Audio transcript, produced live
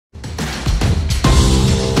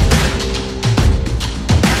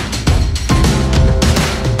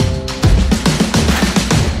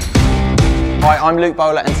Hi, I'm Luke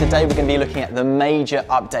Bowler, and today we're going to be looking at the major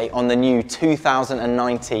update on the new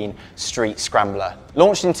 2019 Street Scrambler.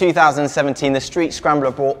 Launched in 2017, the Street Scrambler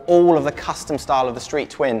brought all of the custom style of the Street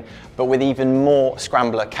Twin, but with even more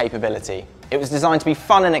Scrambler capability. It was designed to be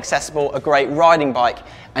fun and accessible, a great riding bike,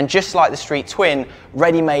 and just like the Street Twin,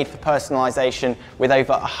 ready-made for personalisation with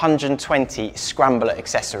over 120 Scrambler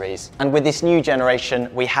accessories. And with this new generation,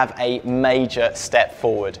 we have a major step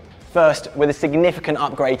forward. First, with a significant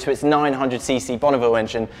upgrade to its 900cc Bonneville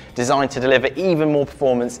engine, designed to deliver even more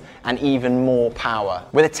performance and even more power.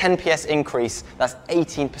 With a 10 PS increase, that's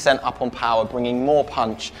 18% up on power, bringing more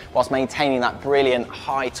punch, whilst maintaining that brilliant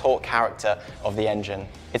high torque character of the engine.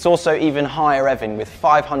 It's also even higher revving with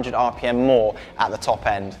 500 RPM more at the top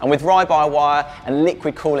end. And with ride-by-wire and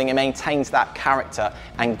liquid cooling, it maintains that character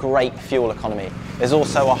and great fuel economy. There's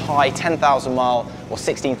also a high 10,000 mile or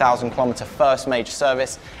 16,000 kilometer first major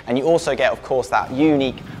service, and you also get, of course, that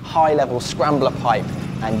unique high-level Scrambler pipe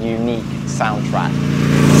and unique soundtrack.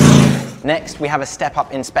 Next, we have a step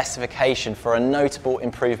up in specification for a notable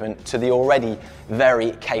improvement to the already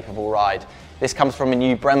very capable ride. This comes from a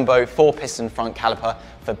new Brembo 4-piston front caliper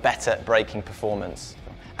for better braking performance.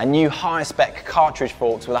 A new higher spec cartridge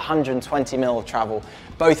forks with 120mm of travel,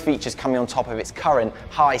 both features coming on top of its current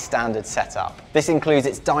high standard setup. This includes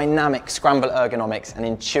its dynamic scramble ergonomics and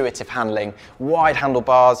intuitive handling, wide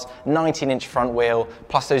handlebars, 19-inch front wheel,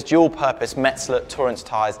 plus those dual-purpose Metzeler Torrance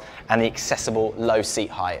tyres and the accessible low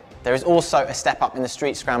seat height. There is also a step up in the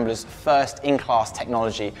Street Scrambler's first in-class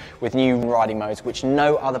technology with new riding modes, which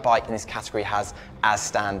no other bike in this category has as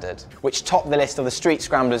standard, which top the list of the Street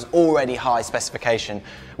Scrambler's already high specification,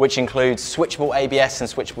 which includes switchable ABS and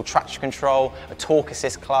switchable traction control, a torque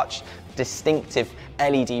assist clutch, distinctive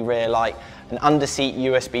LED rear light, an under-seat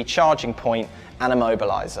USB charging point, and a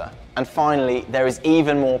mobiliser. And finally, there is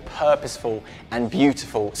even more purposeful and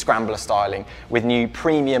beautiful Scrambler styling with new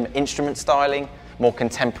premium instrument styling, more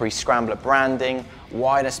contemporary Scrambler branding,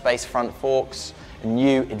 wider space front forks, a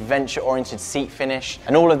new adventure-oriented seat finish,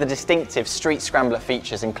 and all of the distinctive Street Scrambler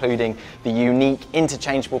features, including the unique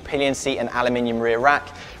interchangeable pillion seat and aluminium rear rack,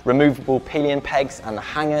 removable pillion pegs and the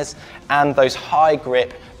hangers, and those high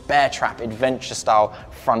grip bear trap adventure style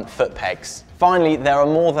front foot pegs. Finally, there are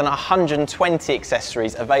more than 120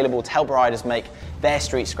 accessories available to help riders make their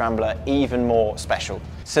Street Scrambler even more special.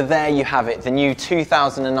 So there you have it, the new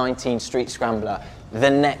 2019 Street Scrambler, the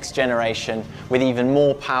next generation, with even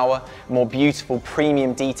more power, more beautiful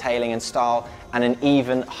premium detailing and style, and an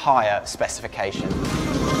even higher specification.